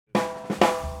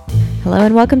Hello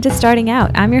and welcome to Starting Out.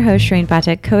 I'm your host, Shereen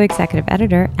Patek, co-executive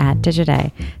editor at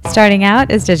Digiday. Starting Out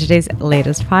is Digiday's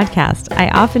latest podcast. I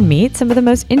often meet some of the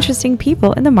most interesting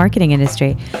people in the marketing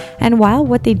industry. And while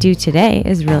what they do today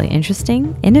is really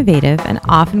interesting, innovative, and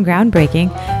often groundbreaking,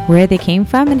 where they came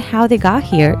from and how they got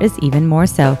here is even more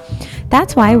so.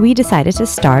 That's why we decided to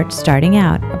start Starting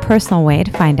Out, a personal way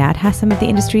to find out how some of the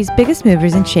industry's biggest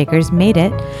movers and shakers made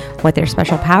it, what their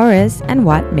special power is, and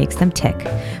what makes them tick.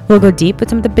 We'll go deep with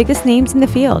some of the biggest names in the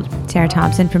field. Sarah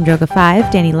Thompson from Droga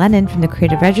 5, Danny Lennon from the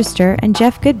Creative Register, and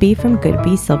Jeff Goodby from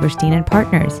Goodby, Silverstein and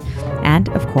Partners. And,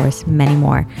 of course, many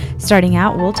more. Starting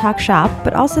Out, we'll talk shop,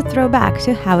 but also throw back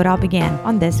to how it all began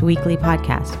on this weekly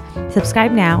podcast.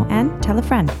 Subscribe now and tell a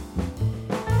friend.